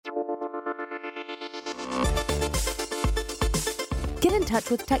Get in touch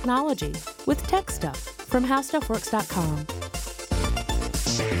with technology with TechStuff from HowStuffWorks.com.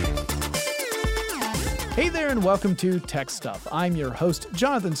 Hey there and welcome to TechStuff. I'm your host,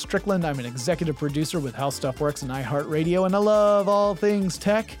 Jonathan Strickland. I'm an executive producer with How Stuff Works and iHeartRadio, and I love all things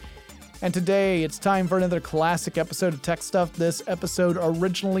tech. And today it's time for another classic episode of TechStuff. This episode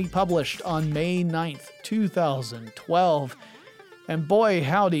originally published on May 9th, 2012. And boy,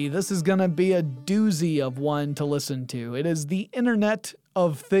 howdy, this is going to be a doozy of one to listen to. It is the Internet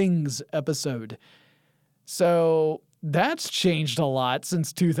of Things episode. So that's changed a lot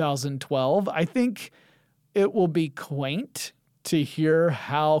since 2012. I think it will be quaint to hear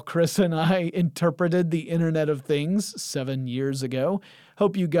how Chris and I interpreted the Internet of Things 7 years ago.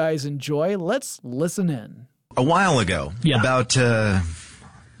 Hope you guys enjoy. Let's listen in. A while ago, about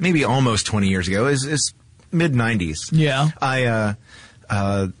maybe almost 20 years ago, is mid-90s. Yeah. I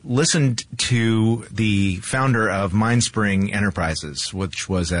listened to the founder of MindSpring Enterprises, which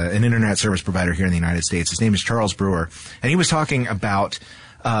was an internet service provider here in the United States. His name is Charles Brewer. And he was talking about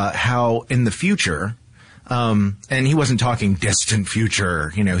how in the future, and he wasn't talking distant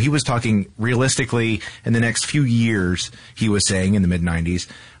future, you know, he was talking realistically in the next few years, he was saying in the mid-90s,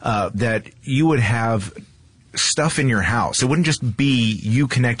 that you would have stuff in your house. It wouldn't just be you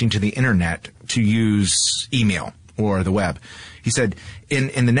connecting to the internet to use email or the web. He said,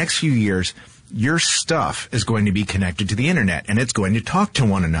 in the next few years, your stuff is going to be connected to the internet and it's going to talk to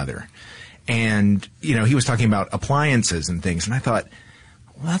one another. And, you know, he was talking about appliances and things. And I thought,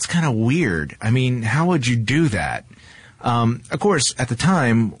 well, that's kind of weird. I mean, how would you do that? Of course, at the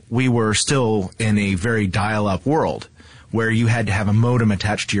time, we were still in a very dial-up world where you had to have a modem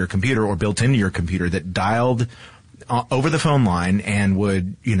attached to your computer or built into your computer that dialed over the phone line and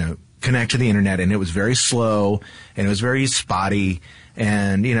would, you know, connect to the internet. And it was very slow and it was very spotty.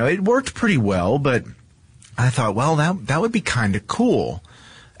 And, you know, it worked pretty well, but I thought, well, that would be kind of cool.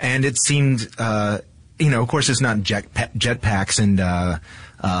 And it seemed, you know, of course, it's not jetpacks and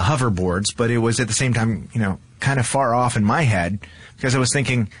hoverboards, but it was at the same time, you know, kind of far off in my head because I was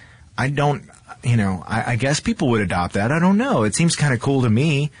thinking, I guess people would adopt that. I don't know. It seems kind of cool to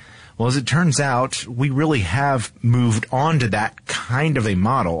me. Well, as it turns out, we really have moved on to that kind of a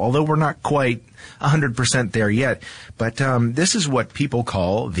model, although we're not quite 100% there yet. But this is what people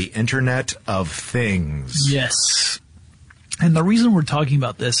call the Internet of Things. Yes. And the reason we're talking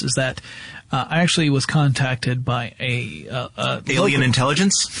about this is that I actually was contacted by a alien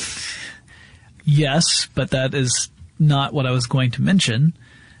intelligence? Yes, but that is not what I was going to mention.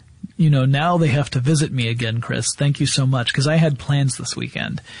 You know, now they have to visit me again, Chris. Thank you so much, because I had plans this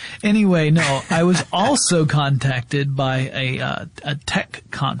weekend. Anyway, no, I was also contacted by a tech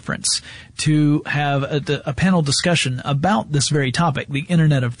conference to have a panel discussion about this very topic, the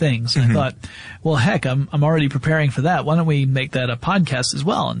Internet of Things. And I thought, well, heck, I'm already preparing for that. Why don't we make that a podcast as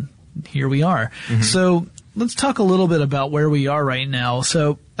well? And here we are. So let's talk a little bit about where we are right now.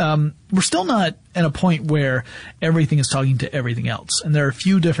 So we're still not at a point where everything is talking to everything else. And there are a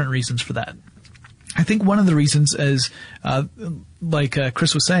few different reasons for that. I think one of the reasons is, like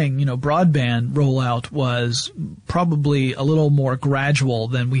Chris was saying, you know, broadband rollout was probably a little more gradual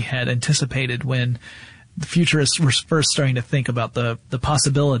than we had anticipated when the futurists were first starting to think about the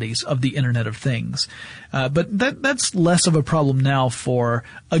possibilities of the Internet of Things. But that's less of a problem now for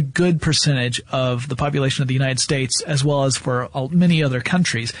a good percentage of the population of the United States as well as for many other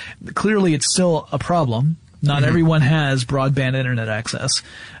countries. Clearly, it's still a problem. Not everyone has broadband internet access.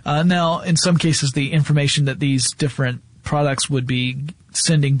 Now, in some cases, the information that these different products would be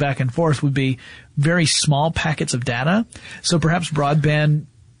sending back and forth would be very small packets of data. So perhaps broadband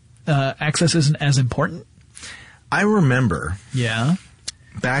access isn't as important. I remember. Yeah.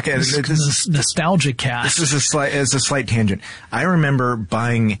 Back at this nostalgia cast. This is a slight tangent. I remember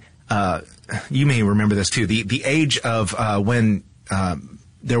buying. You may remember this too. The age of when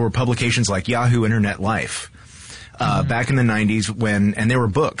there were publications like Yahoo Internet Life. Back in the 90s and there were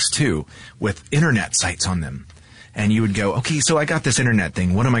books too with internet sites on them. And you would go, okay, so I got this internet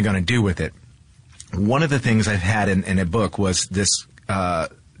thing. What am I going to do with it? One of the things I've had in a book was this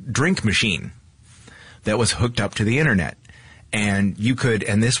drink machine that was hooked up to the internet. And you could,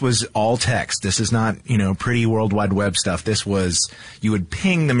 and this was all text. This is not, you know, pretty World Wide Web stuff. This was, you would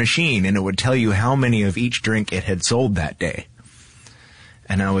ping the machine and it would tell you how many of each drink it had sold that day.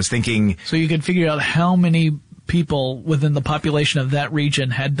 And I was thinking. So you could figure out how many people within the population of that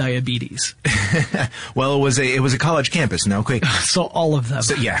region had diabetes. Well, it was a college campus. Now, okay. So all of them.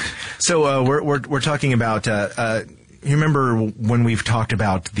 So, yeah. So we're talking about. You remember when we've talked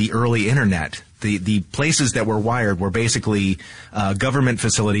about the early internet? The places that were wired were basically government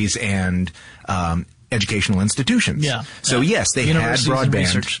facilities and educational institutions. Yeah. So yes, they had broadband. And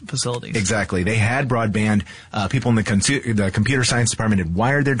research facilities. Exactly. They had broadband. People in the computer science department had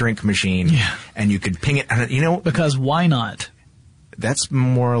wired their drink machine. Yeah. And you could ping it. Because why not? That's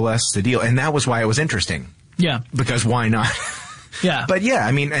more or less the deal. And that was why it was interesting. Yeah. Because why not? Yeah. But yeah,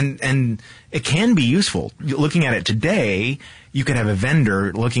 I mean, and it can be useful. Looking at it today, you could have a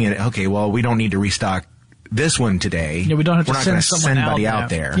vendor looking at it, okay, well, we don't need to restock this one today. Yeah, we don't have to send somebody out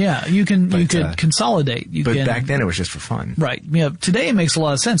there. Yeah, you could consolidate. But back then it was just for fun. Right. Yeah. Today it makes a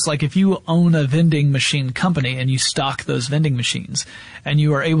lot of sense. Like if you own a vending machine company and you stock those vending machines and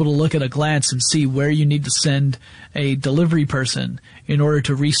you are able to look at a glance and see where you need to send a delivery person in order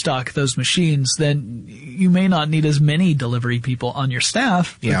to restock those machines, then you may not need as many delivery people on your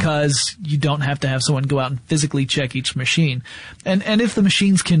staff because you don't have to have someone go out and physically check each machine. And if the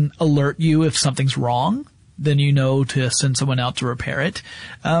machines can alert you if something's wrong, then you know to send someone out to repair it.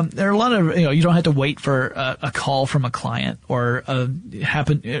 There are a lot of, you don't have to wait for a call from a client or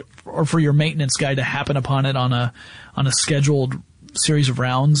for your maintenance guy to happen upon it on a scheduled series of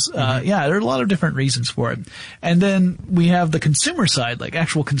rounds. Yeah, there are a lot of different reasons for it. And then we have the consumer side, like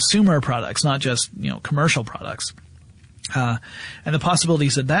actual consumer products, not just, commercial products. And the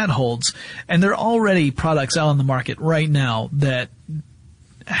possibilities that holds. And there are already products out on the market right now that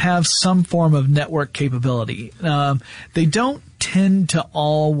have some form of network capability. They don't tend to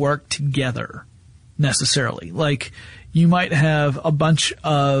all work together necessarily. Like you might have a bunch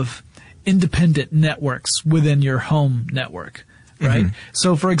of independent networks within your home network, right? Mm-hmm.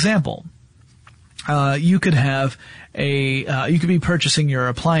 So for example, you could have you could be purchasing your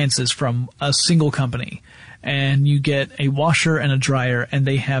appliances from a single company and you get a washer and a dryer and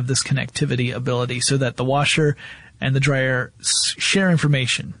they have this connectivity ability so that the washer and the dryer share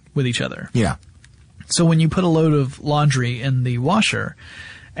information with each other. Yeah. So when you put a load of laundry in the washer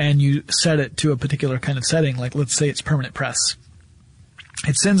and you set it to a particular kind of setting, like let's say it's permanent press,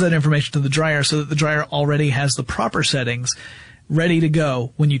 it sends that information to the dryer so that the dryer already has the proper settings ready to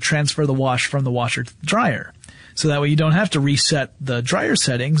go when you transfer the wash from the washer to the dryer. So that way you don't have to reset the dryer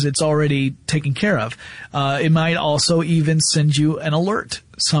settings. It's already taken care of. It might also even send you an alert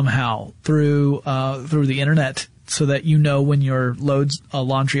somehow through the internet so that you know when your loads of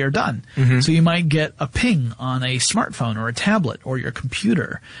laundry are done. Mm-hmm. So you might get a ping on a smartphone or a tablet or your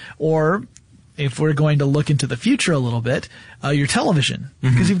computer, or if we're going to look into the future a little bit, your television.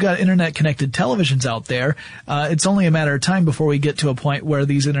 Mm-hmm. Because you've got internet-connected televisions out there. It's only a matter of time before we get to a point where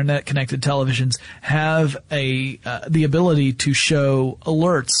these internet-connected televisions have the ability to show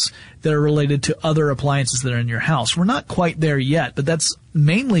alerts that are related to other appliances that are in your house. We're not quite there yet, but that's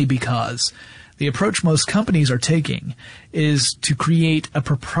mainly because the approach most companies are taking is to create a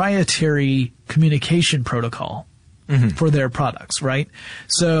proprietary communication protocol for their products, right?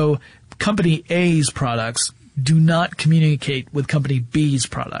 So Company A's products do not communicate with Company B's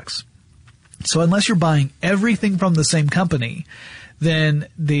products. So unless you're buying everything from the same company, then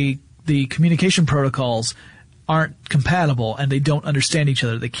the communication protocols aren't compatible and they don't understand each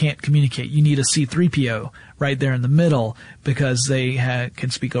other. They can't communicate. You need a C3PO right there in the middle because they can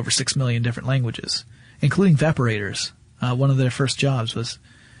speak over 6 million different languages, including Vaporators. One of their first jobs was...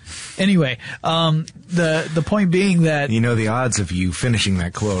 Anyway, the point being that... the odds of you finishing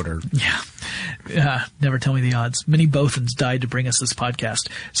that quote are... Yeah. Never tell me the odds. Many Bothans died to bring us this podcast.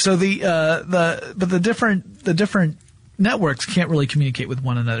 So the different networks can't really communicate with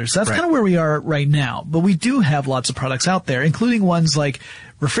one another. So that's kind of where we are right now. But we do have lots of products out there, including ones like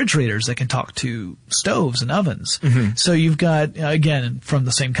refrigerators that can talk to stoves and ovens. Mm-hmm. So you've got, again, from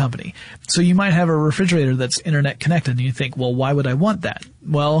the same company. So you might have a refrigerator that's internet connected and you think, well, why would I want that?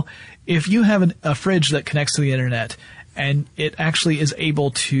 Well, if you have a fridge that connects to the internet and it actually is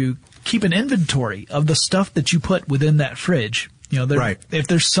able to keep an inventory of the stuff that you put within that fridge, if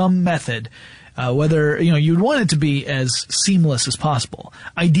there's some method, whether, you'd want it to be as seamless as possible.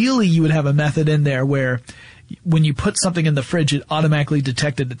 Ideally, you would have a method in there where when you put something in the fridge, it automatically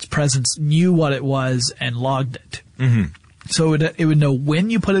detected its presence, knew what it was, and logged it. Mm-hmm. So it would know when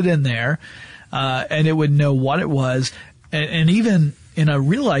you put it in there, and it would know what it was, and even in a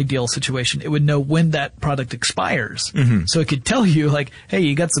real ideal situation, it would know when that product expires. Mm-hmm. So it could tell you, like, hey,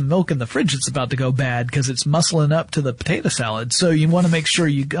 you got some milk in the fridge that's about to go bad because it's muscling up to the potato salad. So you want to make sure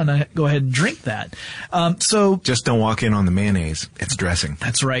you're going to go ahead and drink that. So just don't walk in on the mayonnaise. It's dressing.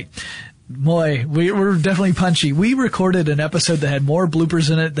 That's right. Boy, we're definitely punchy. We recorded an episode that had more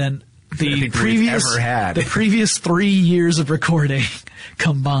bloopers in it than the previous 3 years of recording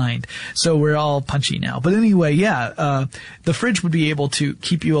combined. So we're all punchy now. But anyway, the fridge would be able to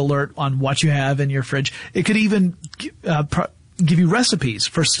keep you alert on what you have in your fridge. It could even give you recipes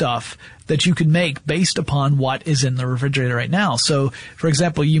for stuff that you can make based upon what is in the refrigerator right now. So, for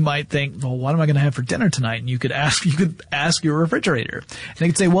example, you might think, well, what am I going to have for dinner tonight? And you could ask your refrigerator. And they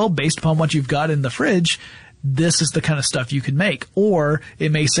could say, well, based upon what you've got in the fridge, this is the kind of stuff you can make. Or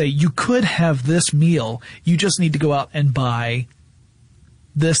it may say, you could have this meal. You just need to go out and buy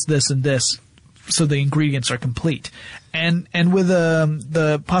this, and this, so the ingredients are complete. And with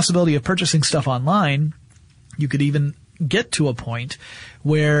the possibility of purchasing stuff online, you could even get to a point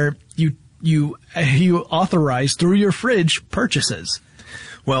where you authorize through your fridge purchases.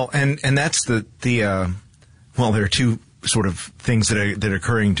 Well, and that's well, there are two sort of things that are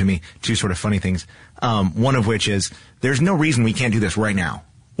occurring to me, two sort of funny things. One of which is there's no reason we can't do this right now,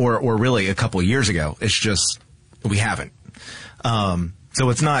 or really a couple of years ago. It's just we haven't. So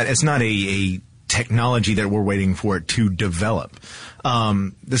it's not a technology that we're waiting for it to develop.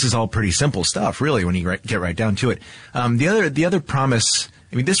 This is all pretty simple stuff, really, when you get right down to it. The other promise,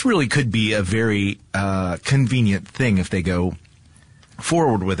 I mean, this really could be a very convenient thing if they go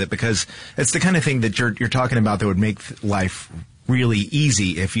forward with it, because it's the kind of thing that you're talking about that would make life really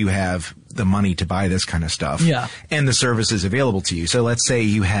easy if you have the money to buy this kind of stuff. Yeah. And the services available to you. So let's say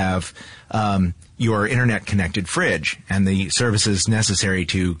you have your internet connected fridge and the services necessary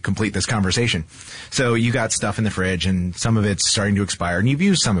to complete this conversation. So you got stuff in the fridge and some of it's starting to expire and you've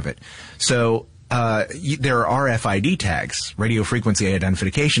used some of it. So there are RFID tags, radio frequency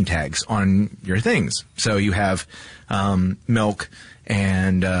identification tags, on your things. So you have milk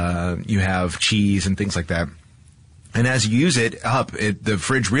and you have cheese and things like that. And as you use it up, the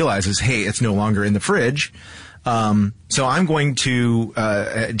fridge realizes, hey, it's no longer in the fridge. So I'm going to,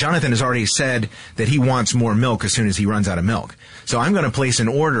 Jonathan has already said that he wants more milk as soon as he runs out of milk. So I'm going to place an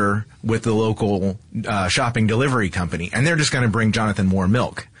order with the local shopping delivery company, and they're just going to bring Jonathan more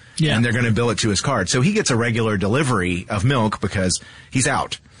milk. Yeah. And they're going to bill it to his card. So he gets a regular delivery of milk because he's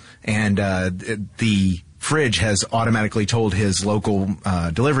out. And the fridge has automatically told his local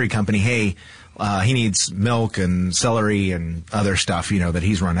delivery company, hey, he needs milk and celery and other stuff, that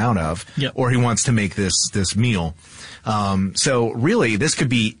he's run out of, yep. Or he wants to make this meal. So really, this could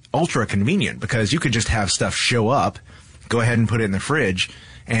be ultra convenient because you could just have stuff show up, go ahead and put it in the fridge,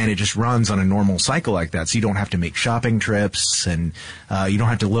 and it just runs on a normal cycle like that. So you don't have to make shopping trips, and you don't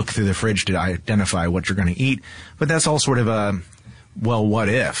have to look through the fridge to identify what you're going to eat. But that's all sort of a, well, what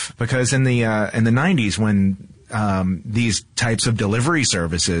if? Because in the 90s, when these types of delivery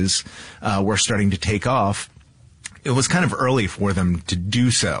services were starting to take off, it was kind of early for them to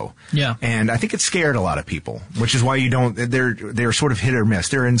do so. Yeah. And I think it scared a lot of people, which is why they're sort of hit or miss.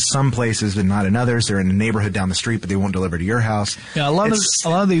 They're in some places and not in others. They're in a neighborhood down the street, but they won't deliver to your house. Yeah, a lot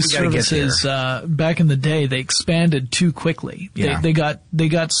of these services back in the day, they expanded too quickly. Yeah. They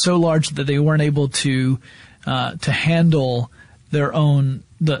got so large that they weren't able to handle their own.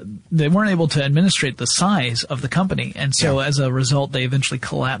 They weren't able to administrate the size of the company, and so as a result, they eventually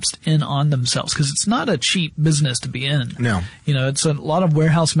collapsed in on themselves, because it's not a cheap business to be in. No, it's a lot of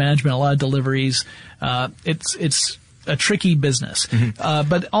warehouse management, a lot of deliveries. It's a tricky business. Mm-hmm.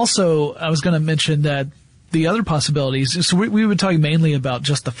 But also, I was going to mention that the other possibilities. So we were talking mainly about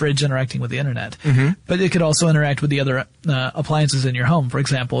just the fridge interacting with the internet, mm-hmm. but it could also interact with the other appliances in your home. For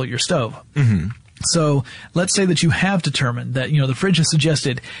example, your stove. Mm-hmm. So let's say that you have determined that, the fridge has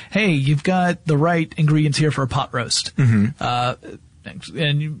suggested, hey, you've got the right ingredients here for a pot roast. Mm-hmm.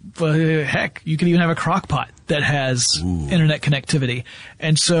 And heck, you could even have a crock pot that has internet connectivity.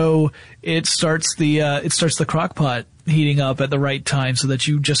 And so it starts the crock pot heating up at the right time, so that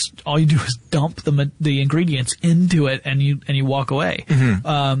all you do is dump the ingredients into it and you walk away.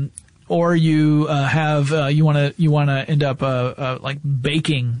 Mm-hmm. Or you you want to end up like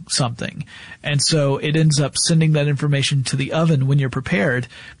baking something, and so it ends up sending that information to the oven when you're prepared,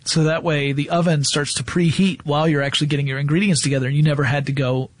 so that way the oven starts to preheat while you're actually getting your ingredients together, and you never had to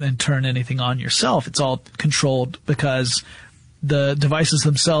go and turn anything on yourself. It's all controlled because the devices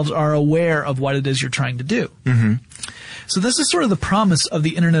themselves are aware of what it is you're trying to do. Mm-hmm. So this is sort of the promise of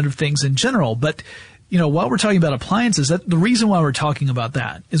the Internet of Things in general, but while we're talking about appliances, the reason why we're talking about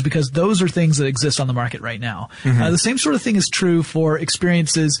that is because those are things that exist on the market right now. Mm-hmm. The same sort of thing is true for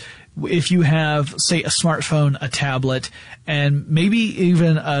experiences if you have, say, a smartphone, a tablet, and maybe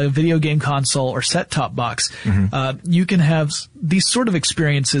even a video game console or set-top box. Mm-hmm. You can have these sort of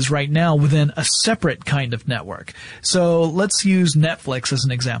experiences right now within a separate kind of network. So let's use Netflix as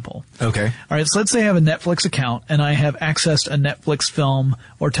an example. Okay. All right, so let's say I have a Netflix account and I have accessed a Netflix film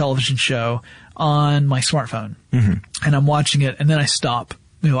or television show on my smartphone, mm-hmm. and I'm watching it, and then I stop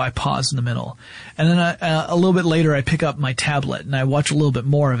I pause in the middle. And then a little bit later, I pick up my tablet and I watch a little bit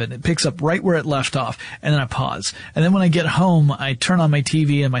more of it. It picks up right where it left off, and then I pause. And then when I get home, I turn on my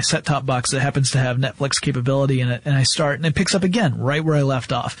TV and my set-top box that happens to have Netflix capability in it, and I start, and it picks up again right where I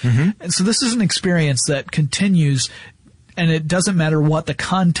left off. And so this is an experience that continues. And it doesn't matter what the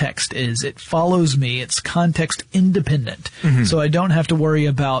context is. It follows me. It's context independent. So I don't have to worry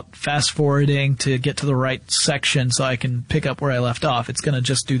about fast forwarding to get to the right section so I can pick up where I left off. It's going to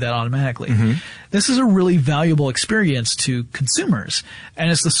just do that automatically. This is a really valuable experience to consumers.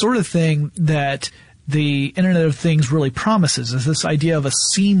 And it's the sort of thing that the Internet of Things really promises, is this idea of a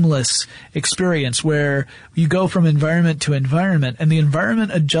seamless experience where you go from environment to environment and the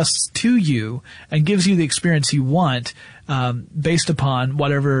environment adjusts to you and gives you the experience you want based upon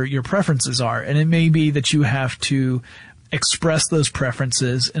whatever your preferences are. And it may be that you have to express those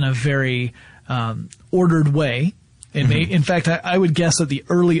preferences in a very ordered way. It may, in fact, I would guess that the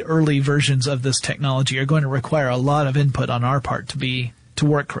early versions of this technology are going to require a lot of input on our part to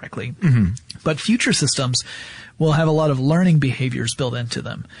work correctly. But future systems will have a lot of learning behaviors built into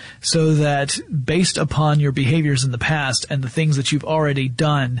them, so that based upon your behaviors in the past and the things that you've already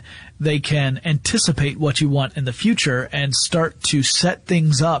done, they can anticipate what you want in the future and start to set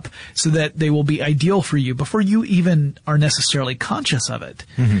things up so that they will be ideal for you before you even are necessarily conscious of it.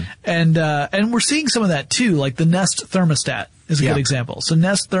 And we're seeing some of that too, like the Nest thermostat is a good example. So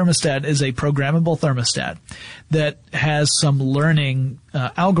Nest thermostat is a programmable thermostat that has some learning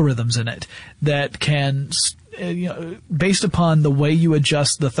algorithms in it that can, based upon the way you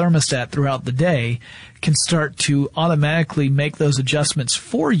adjust the thermostat throughout the day, can start to automatically make those adjustments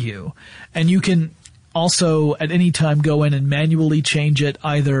for you. And you can also at any time go in and manually change it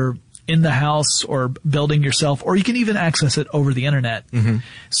either in the house or building yourself, or you can even access it over the internet.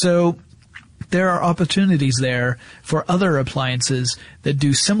 So there are opportunities there for other appliances that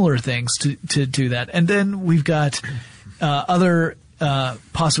do similar things to do that. And then we've got other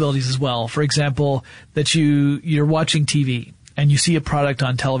possibilities as well. For example, that you're watching TV and you see a product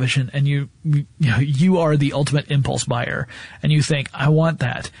on television and you are the ultimate impulse buyer and you think, I want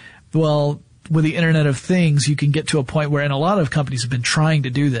that. Well, with the Internet of Things, you can get to a point where, and a lot of companies have been trying to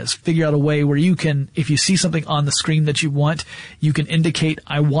do this, figure out a way where you can, if you see something on the screen that you want, you can indicate,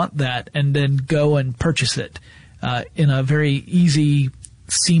 I want that, and then go and purchase it in a very easy,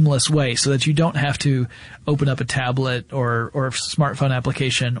 seamless way, so that you don't have to open up a tablet or smartphone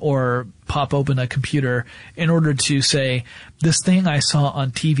application or pop open a computer in order to say, this thing I saw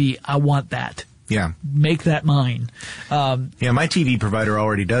on TV, I want that. Yeah. Make that mine. My TV provider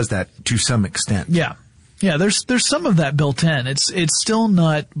already does that to some extent. Yeah. Yeah, there's some of that built in. It's still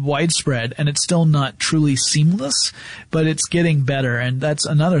not widespread and it's still not truly seamless, but it's getting better, and that's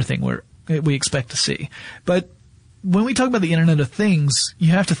another thing we expect to see. But when we talk about the Internet of Things,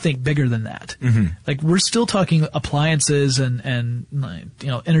 you have to think bigger than that. Like, we're still talking appliances and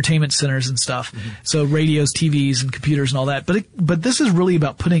entertainment centers and stuff. So radios, TVs, and computers and all that. But this is really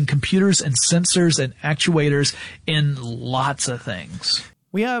about putting computers and sensors and actuators in lots of things.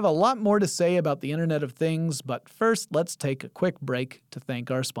 We have a lot more to say about the Internet of Things, but first let's take a quick break to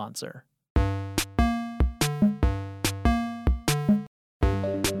thank our sponsor.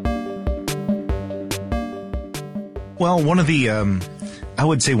 Well, one of the, I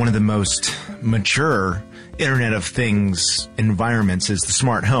would say one of the most mature Internet of Things environments is the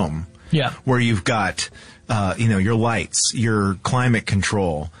smart home. Yeah. Where you've got, your lights, your climate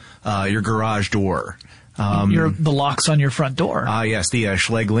control, your garage door. The locks on your front door. Yes, the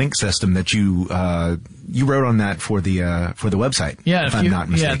Schlage Link system that you wrote on that for the website. Yeah, if I'm not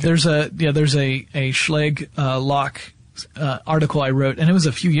mistaken. there's a Schlage lock article I wrote, and it was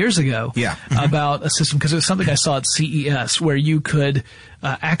a few years ago. Yeah. About a system, because it was something I saw at CES where you could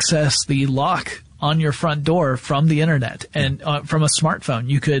access the lock on your front door from the internet and from a smartphone.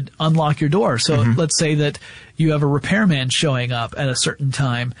 You could unlock your door. So let's say that you have a repairman showing up at a certain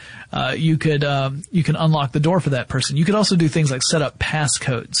time. You can unlock the door for that person. You could also do things like set up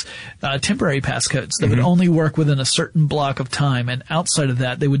passcodes, temporary passcodes that would only work within a certain block of time, and outside of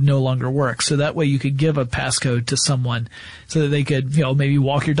that, they would no longer work. So that way you could give a passcode to someone so that they could, maybe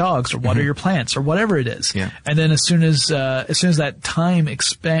walk your dogs or water your plants or whatever it is. Yeah. And then as soon as that time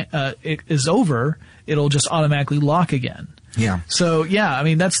is over, it'll just automatically lock again. Yeah. So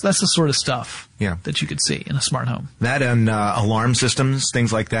that's the sort of stuff that you could see in a smart home. That and alarm systems,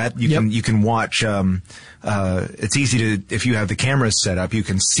 things like that. You can watch. It's easy to, if you have the cameras set up, you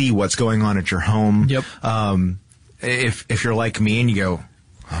can see what's going on at your home. Yep. If you're like me and you go,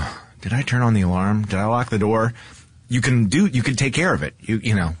 did I turn on the alarm? Did I lock the door? you can take care of it.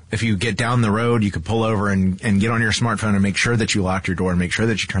 You know, if you get down the road, you could pull over and get on your smartphone and make sure that you locked your door and make sure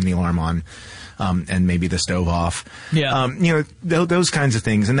that you turn the alarm on, and maybe the stove off. Yeah. You know, those kinds of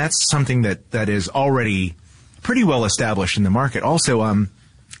things. And that's something that is already pretty well established in the market. Also,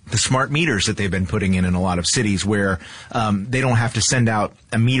 the smart meters that they've been putting in a lot of cities where, they don't have to send out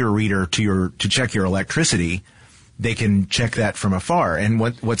a meter reader to check your electricity. They can check that from afar. And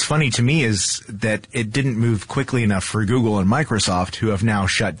what's funny to me is that it didn't move quickly enough for Google and Microsoft, who have now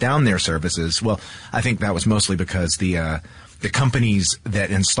shut down their services. Well, I think that was mostly because the companies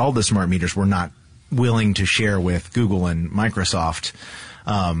that installed the smart meters were not willing to share with Google and Microsoft.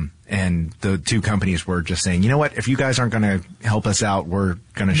 And the two companies were just saying, you know what, if you guys aren't going to help us out, we're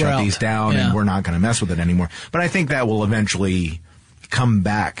going to shut these down and we're not going to mess with it anymore. But I think that will eventually come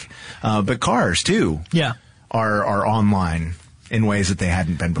back. But cars, too. Yeah. Are online in ways that they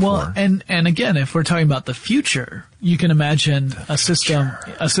hadn't been before. Well, and again, if we're talking about the future, you can imagine a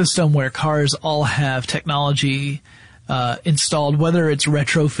system where cars all have technology installed, whether it's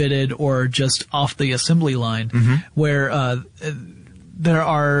retrofitted or just off the assembly line, where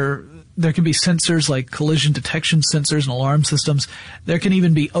there can be sensors like collision detection sensors and alarm systems. There can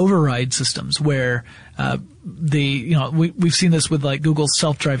even be override systems where we've seen this with like Google's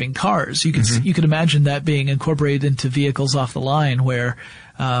self-driving cars. You can imagine that being incorporated into vehicles off the line where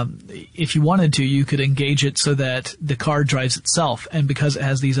if you wanted to, you could engage it so that the car drives itself, and because it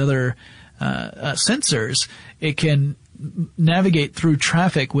has these other sensors, it can navigate through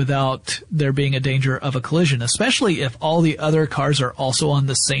traffic without there being a danger of a collision, especially if all the other cars are also on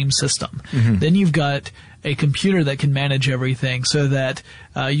the same system. Then you've got a computer that can manage everything so that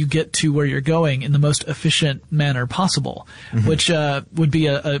you get to where you're going in the most efficient manner possible, which would be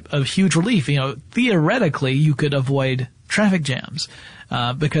a huge relief. You know, theoretically, you could avoid traffic jams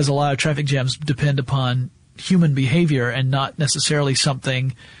because a lot of traffic jams depend upon human behavior and not necessarily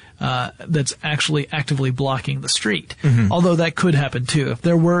something that's actually actively blocking the street. Although that could happen too. If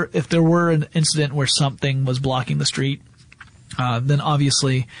there were an incident where something was blocking the street, then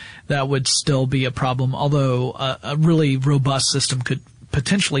obviously that would still be a problem. Although a really robust system could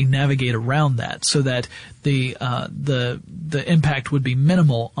potentially navigate around that, so that the impact would be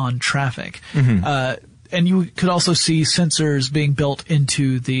minimal on traffic. And you could also see sensors being built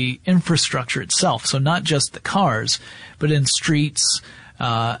into the infrastructure itself. So not just the cars, but in streets.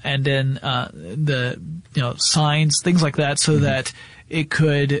 And then the signs, things like that, so that it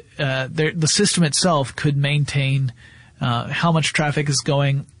could the system itself could maintain how much traffic is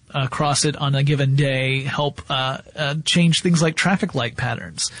going across it on a given day, help change things like traffic light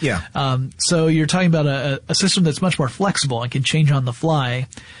patterns. So you're talking about a system that's much more flexible and can change on the fly,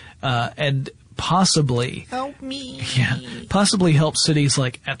 and possibly possibly help cities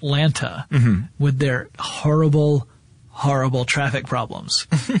like Atlanta with their horrible traffic problems.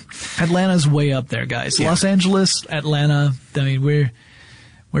 Atlanta's way up there, guys. Los Angeles, Atlanta, I mean,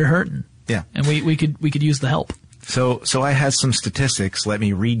 we're hurting. Yeah. And we could use the help. So I had some statistics. Let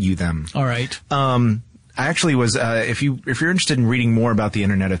me read you them. All right. I actually was, if you're interested in reading more about the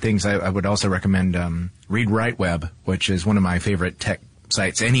Internet of Things, I would also recommend, Read Right Web, which is one of my favorite tech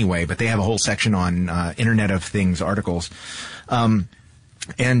sites anyway, but they have a whole section on, Internet of Things articles. And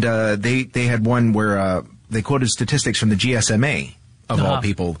they had one where, they quoted statistics from the GSMA, of all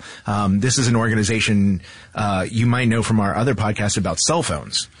people. This is an organization you might know from our other podcast about cell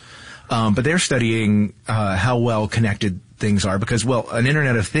phones. But they're studying how well connected things are because, well, an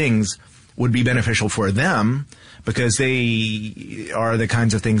Internet of Things would be beneficial for them because they are the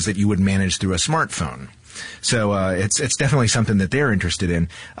kinds of things that you would manage through a smartphone. So it's definitely something that they're interested in.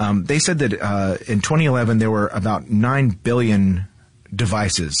 They said that in 2011 there were about 9 billion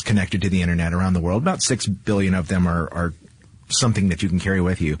devices connected to the Internet around the world. About 6 billion of them are something that you can carry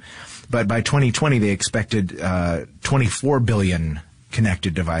with you. But by 2020, they expected 24 billion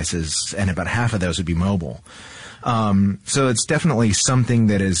connected devices, and about half of those would be mobile. So it's definitely something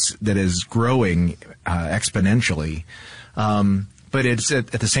that is growing exponentially. But it's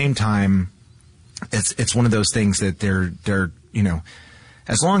at the same time, it's one of those things that they're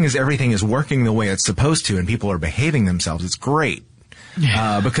as long as everything is working the way it's supposed to and people are behaving themselves, it's great.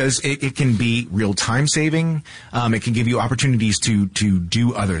 Because it can be real time saving. It can give you opportunities to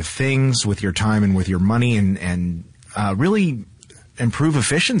do other things with your time and with your money and really improve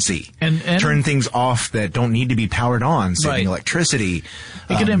efficiency and turn things off that don't need to be powered on, saving electricity.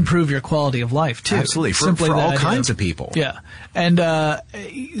 It can improve your quality of life too. Absolutely. For all kinds of people. Yeah. And,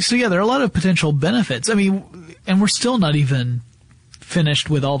 so yeah, there are a lot of potential benefits. I mean, and we're still not even finished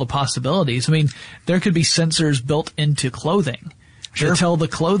with all the possibilities. I mean, there could be sensors built into clothing. Sure. To tell the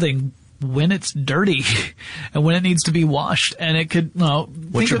clothing when it's dirty and when it needs to be washed. And it could,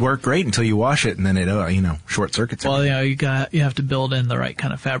 which would work great until you wash it and then it, short circuits. Well, you have to build in the right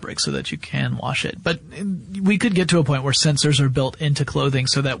kind of fabric so that you can wash it. But we could get to a point where sensors are built into clothing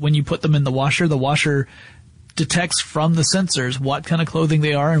so that when you put them in the washer detects from the sensors what kind of clothing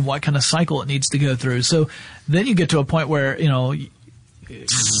they are and what kind of cycle it needs to go through. So then you get to a point where,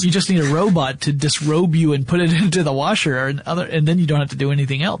 you just need a robot to disrobe you and put it into the washer and then you don't have to do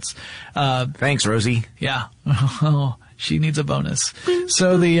anything else. Thanks, Rosie. Yeah. Oh, she needs a bonus.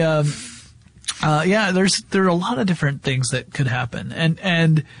 So there are a lot of different things that could happen.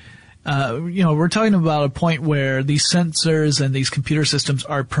 And we're talking about a point where these sensors and these computer systems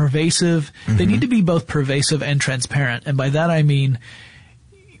are pervasive. Mm-hmm. They need to be both pervasive and transparent. And by that I mean,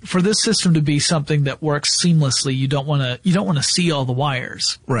 for this system to be something that works seamlessly, you don't want to see all the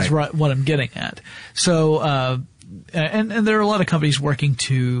wires. Right. Is what I'm getting at. So, and there are a lot of companies working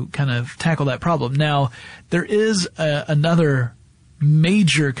to kind of tackle that problem. Now, there is another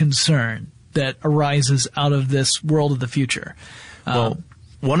major concern that arises out of this world of the future. Well,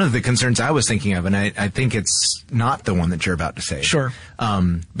 one of the concerns I was thinking of, and I think it's not the one that you're about to say. Sure.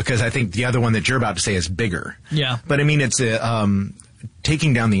 Because I think the other one that you're about to say is bigger. Yeah. But I mean, it's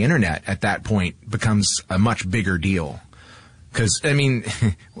taking down the internet at that point becomes a much bigger deal. Because, I mean,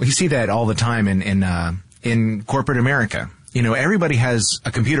 we see that all the time in corporate America. Everybody has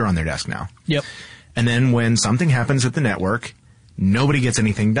a computer on their desk now. Yep. And then when something happens at the network, nobody gets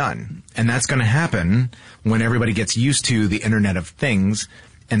anything done. And that's going to happen when everybody gets used to the Internet of Things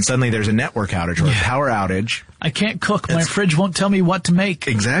and suddenly there's a network outage or a power outage. I can't cook. My fridge won't tell me what to make.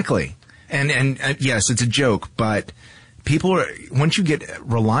 Exactly. And yes, it's a joke, but once you get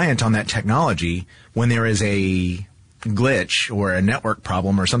reliant on that technology, when there is a glitch or a network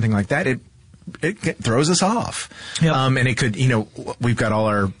problem or something like that, it throws us off. Yep. And it could, we've got all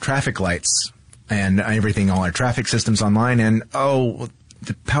our traffic lights and everything, all our traffic systems online, and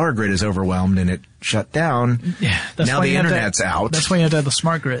the power grid is overwhelmed and it shut down. Yeah, now the internet's out. That's why you have to have the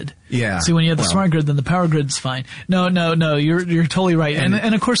smart grid. Yeah. See, when you have the smart grid, then the power grid's fine. No, you're totally right.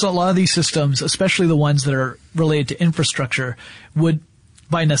 And of course, a lot of these systems, especially the ones that are related to infrastructure, would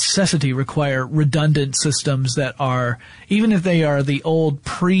by necessity require redundant systems that are, even if they are the old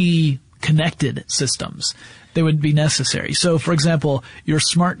pre-connected systems, they would be necessary. So, for example, your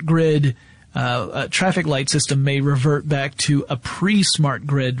smart grid traffic light system may revert back to a pre-smart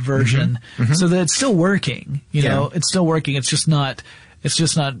grid version, so that it's still working. It's still working. It's just not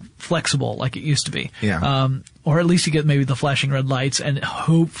flexible like it used to be. Yeah. Or at least you get maybe the flashing red lights, and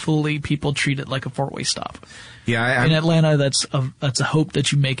hopefully people treat it like a four-way stop. Yeah. In Atlanta, that's a hope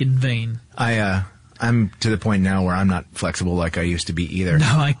that you make in vain. I'm to the point now where I'm not flexible like I used to be either.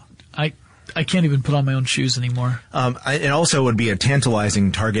 No, I can't even put on my own shoes anymore. It also would be a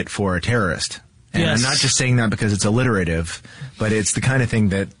tantalizing target for a terrorist. And yes. I'm not just saying that because it's alliterative, but it's the kind of thing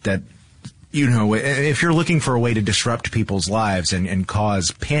that if you're looking for a way to disrupt people's lives and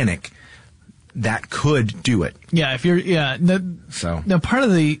cause panic, that could do it. Yeah, Now part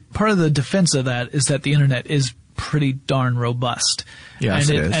of the defense of that is that the internet is pretty darn robust. Yes,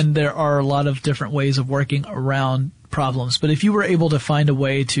 it is. And there are a lot of different ways of working around problems. But if you were able to find a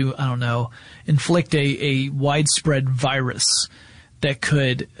way to, inflict a widespread virus that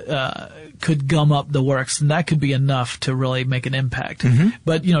could gum up the works, then that could be enough to really make an impact. Mm-hmm.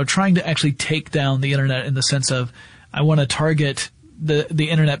 But, trying to actually take down the internet in the sense of, I want to target the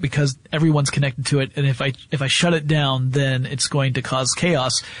internet because everyone's connected to it, and if I shut it down, then it's going to cause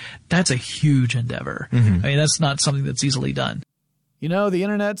chaos. That's a huge endeavor. Mm-hmm. I mean, that's not something that's easily done. The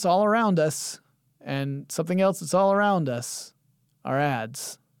internet's all around us. And something else that's all around us are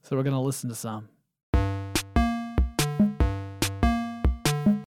ads. So we're going to listen to some.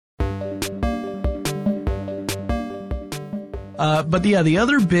 But the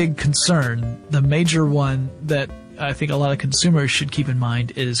other big concern, the major one that I think a lot of consumers should keep in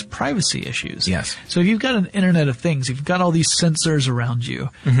mind is privacy issues. Yes. So if you've got an Internet of Things, you've got all these sensors around you,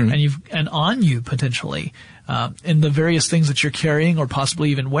 and on you potentially, in the various things that you're carrying or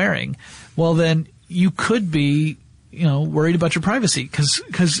possibly even wearing, well then you could be, worried about your privacy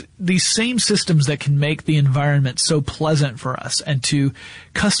because these same systems that can make the environment so pleasant for us and to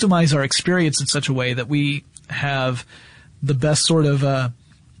customize our experience in such a way that we have the best sort of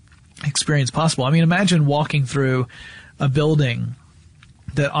experience possible. I mean, imagine walking through a building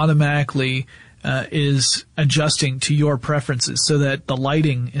that automatically is adjusting to your preferences so that the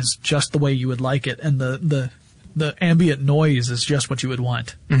lighting is just the way you would like it and the ambient noise is just what you would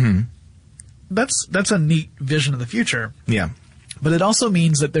want. Mm-hmm. That's a neat vision of the future. Yeah. But it also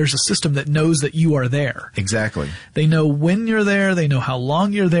means that there's a system that knows that you are there. Exactly. They know when you're there. They know how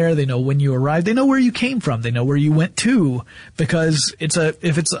long you're there. They know when you arrived. They know where you came from. They know where you went to. Because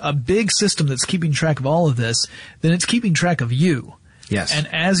if it's a big system that's keeping track of all of this, then it's keeping track of you. Yes.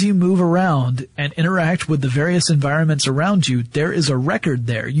 And as you move around and interact with the various environments around you, there is a record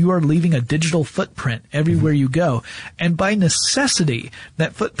there. You are leaving a digital footprint everywhere you go. And by necessity,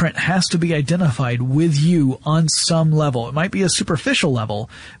 that footprint has to be identified with you on some level. It might be a superficial level,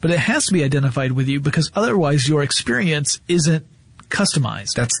 but it has to be identified with you because otherwise your experience isn't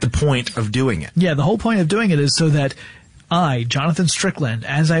customized. That's the point of doing it. Yeah, the whole point of doing it is so that I, Jonathan Strickland,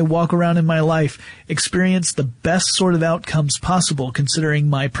 as I walk around in my life, experience the best sort of outcomes possible considering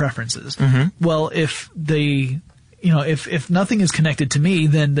my preferences. Mm-hmm. Well, if nothing is connected to me,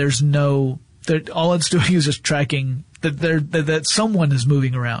 then there's all it's doing is just tracking that someone is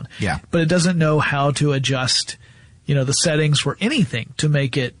moving around. Yeah. But it doesn't know how to adjust, the settings for anything to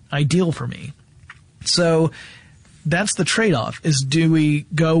make it ideal for me. So that's the trade-off, is do we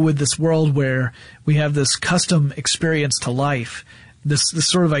go with this world where we have this custom experience to life, this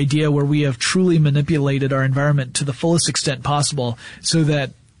sort of idea where we have truly manipulated our environment to the fullest extent possible so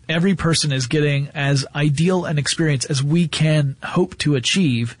that every person is getting as ideal an experience as we can hope to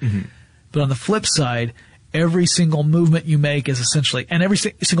achieve. Mm-hmm. But on the flip side, every single movement you make is essentially, and every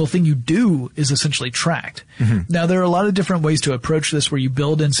single thing you do is essentially tracked. Mm-hmm. Now, there are a lot of different ways to approach this where you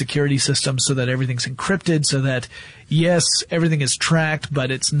build in security systems so that everything's encrypted, so that, yes, everything is tracked,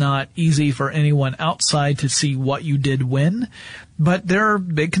 but it's not easy for anyone outside to see what you did when. But there are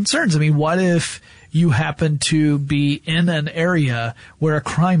big concerns. I mean, what if you happen to be in an area where a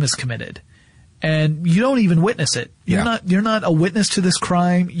crime is committed? And you don't even witness it. You're not a witness to this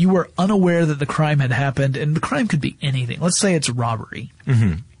crime. You were unaware that the crime had happened, and the crime could be anything. Let's say it's robbery.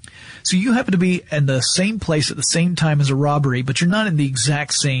 Mm-hmm. So you happen to be in the same place at the same time as a robbery, but you're not in the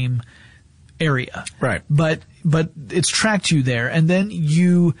exact same area. Right. But it's tracked you there, and then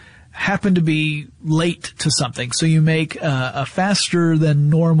you happen to be late to something. So you make a faster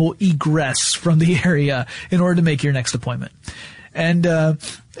than normal egress from the area in order to make your next appointment. And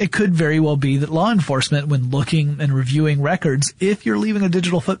it could very well be that law enforcement, when looking and reviewing records, if you're leaving a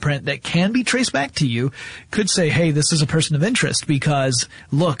digital footprint that can be traced back to you, could say, hey, this is a person of interest because,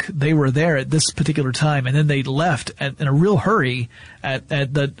 look, they were there at this particular time and then they left in a real hurry at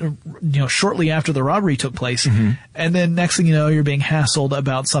shortly after the robbery took place. Mm-hmm. And then next thing you know, you're being hassled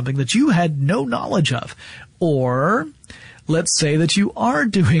about something that you had no knowledge of. Or let's say that you are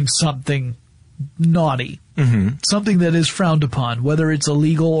doing something naughty. Mm-hmm. Something that is frowned upon, whether it's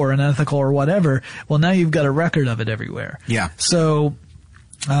illegal or unethical or whatever. Well, now you've got a record of it everywhere. Yeah. So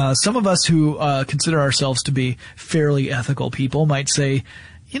some of us who consider ourselves to be fairly ethical people might say,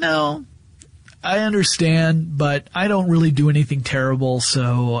 I understand, but I don't really do anything terrible,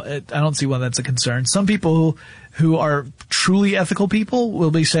 so I don't see why that's a concern. Some people who are truly ethical people will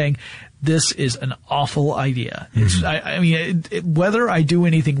be saying, this is an awful idea. Mm-hmm. Whether I do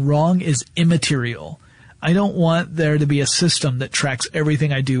anything wrong is immaterial. I don't want there to be a system that tracks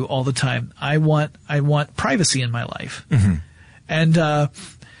everything I do all the time. I want privacy in my life. Mm-hmm. And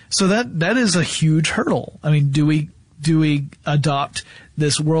so that is a huge hurdle. I mean, do we adopt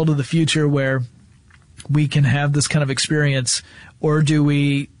this world of the future where we can have this kind of experience, or do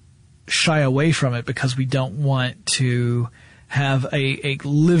we shy away from it because we don't want to have a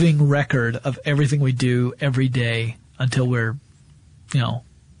living record of everything we do every day until we're,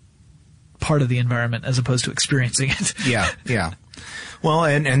 part of the environment as opposed to experiencing it? Yeah. Well,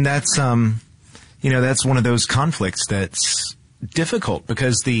 and that's, that's one of those conflicts that's difficult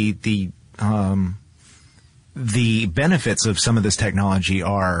because the benefits of some of this technology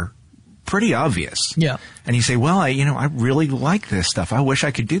are pretty obvious. Yeah. And you say, well, I really like this stuff. I wish I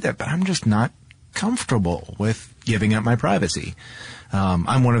could do that, but I'm just not comfortable with giving up my privacy.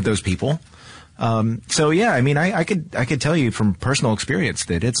 I'm one of those people. So yeah, I could tell you from personal experience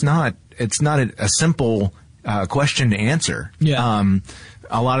that it's not a simple question to answer. Yeah.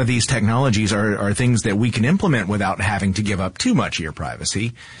 A lot of these technologies are things that we can implement without having to give up too much of your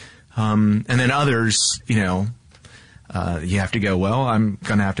privacy. And then others, you have to go, well, I'm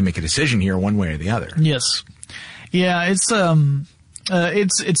going to have to make a decision here one way or the other. Yes. Yeah, it's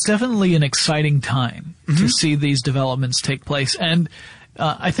definitely an exciting time to see these developments take place. And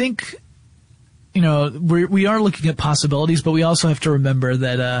I think, we are looking at possibilities, but we also have to remember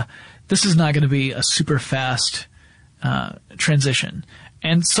that this is not going to be a super fast transition.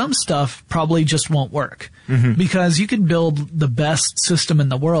 And some stuff probably just won't work because you can build the best system in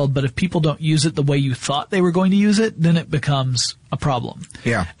the world, but if people don't use it the way you thought they were going to use it, then it becomes a problem.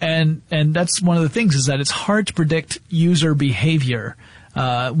 Yeah. And that's one of the things is that it's hard to predict user behavior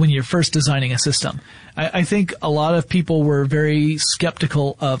when you're first designing a system. I think a lot of people were very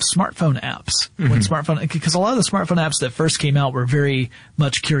skeptical of smartphone apps because a lot of the smartphone apps that first came out were very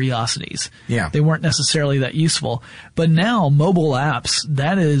much curiosities. Yeah. They weren't necessarily that useful. But now mobile apps,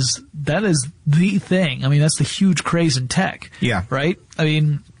 that is the thing. I mean, that's the huge craze in tech. Yeah. Right? I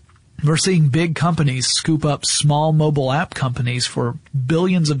mean, we're seeing big companies scoop up small mobile app companies for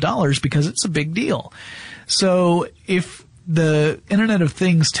billions of dollars because it's a big deal. So if the Internet of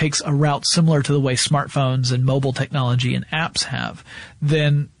Things takes a route similar to the way smartphones and mobile technology and apps have,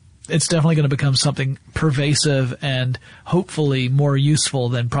 then it's definitely going to become something pervasive and hopefully more useful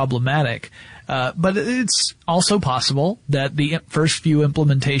than problematic. But it's also possible that the first few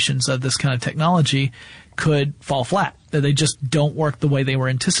implementations of this kind of technology could fall flat, that they just don't work the way they were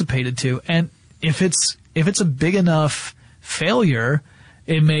anticipated to. And if it's a big enough failure,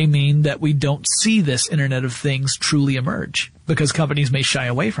 it may mean that we don't see this Internet of Things truly emerge because companies may shy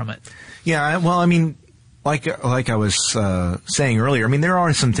away from it. Yeah, well, I mean, like I was saying earlier, I mean, there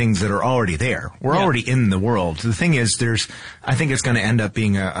are some things that are already there. We're already in the world. The thing is, I think it's going to end up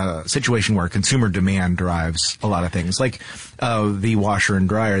being a situation where consumer demand drives a lot of things, like the washer and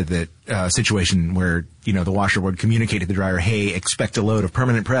dryer situation where, the washer would communicate to the dryer, hey, expect a load of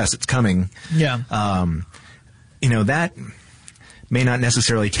permanent press, it's coming. Yeah. That may not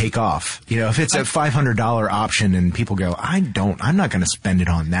necessarily take off. If it's a $500 option and people go, I'm not going to spend it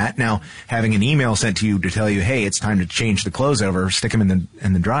on that. Now, having an email sent to you to tell you, hey, it's time to change the clothes over, stick them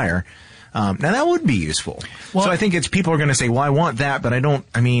in the dryer. Now that would be useful. Well, so I think people are going to say, well, I want that, but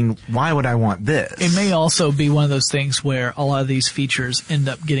why would I want this? It may also be one of those things where a lot of these features end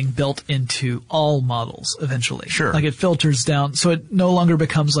up getting built into all models eventually. Sure. Like it filters down, so it no longer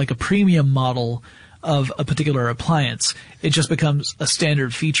becomes like a premium model of a particular appliance. It just becomes a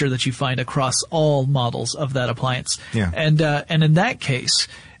standard feature that you find across all models of that appliance. Yeah. And in that case,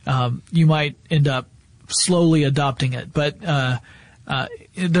 you might end up slowly adopting it. But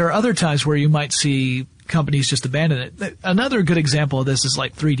there are other times where you might see companies just abandon it. Another good example of this is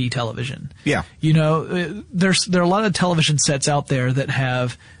like 3D television. Yeah. There are a lot of television sets out there that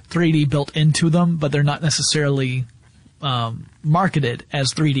have 3D built into them, but they're not necessarily marketed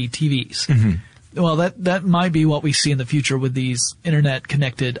as 3D TVs. Mm-hmm. Well, that might be what we see in the future with these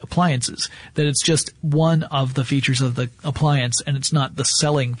internet-connected appliances, that it's just one of the features of the appliance and it's not the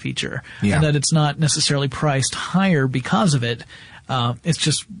selling feature, and that it's not necessarily priced higher because of it. It's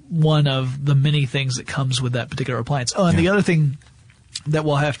just one of the many things that comes with that particular appliance. Oh, and the other thing that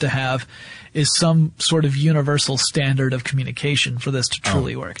we'll have to have is some sort of universal standard of communication for this to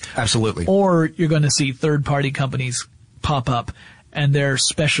truly work. Absolutely. Or you're going to see third-party companies pop up and their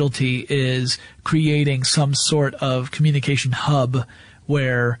specialty is creating some sort of communication hub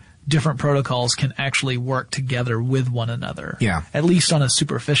where different protocols can actually work together with one another. Yeah. At least on a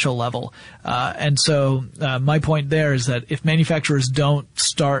superficial level. And so my point there is that if manufacturers don't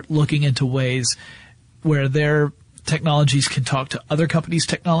start looking into ways where their technologies can talk to other companies'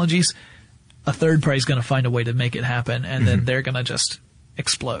 technologies, a third party is going to find a way to make it happen, and then they're going to just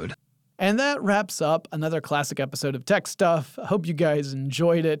explode. And that wraps up another classic episode of Tech Stuff. I hope you guys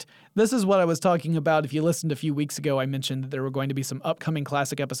enjoyed it. This is what I was talking about. If you listened a few weeks ago, I mentioned that there were going to be some upcoming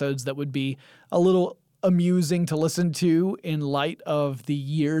classic episodes that would be a little amusing to listen to in light of the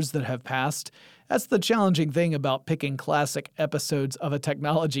years that have passed. That's the challenging thing about picking classic episodes of a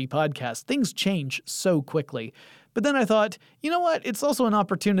technology podcast. Things change so quickly. But then I thought, you know what? It's also an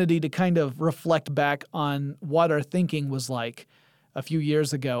opportunity to kind of reflect back on what our thinking was like a few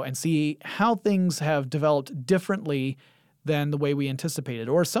years ago and see how things have developed differently than the way we anticipated,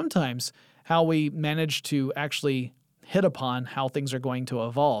 or sometimes how we managed to actually hit upon how things are going to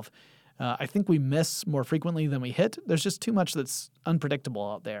evolve. I think we miss more frequently than we hit. There's just too much that's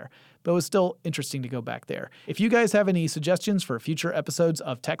unpredictable out there. But it was still interesting to go back there. If you guys have any suggestions for future episodes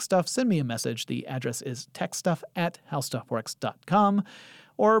of Tech Stuff, send me a message. The address is techstuff@howstuffworks.com.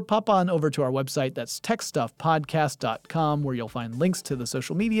 Or pop on over to our website, that's techstuffpodcast.com, where you'll find links to the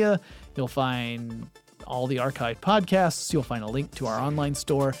social media, you'll find all the archived podcasts, you'll find a link to our online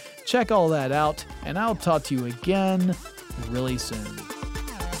store. Check all that out, and I'll talk to you again really soon.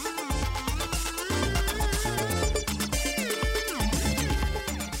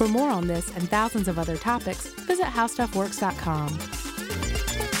 For more on this and thousands of other topics, visit howstuffworks.com.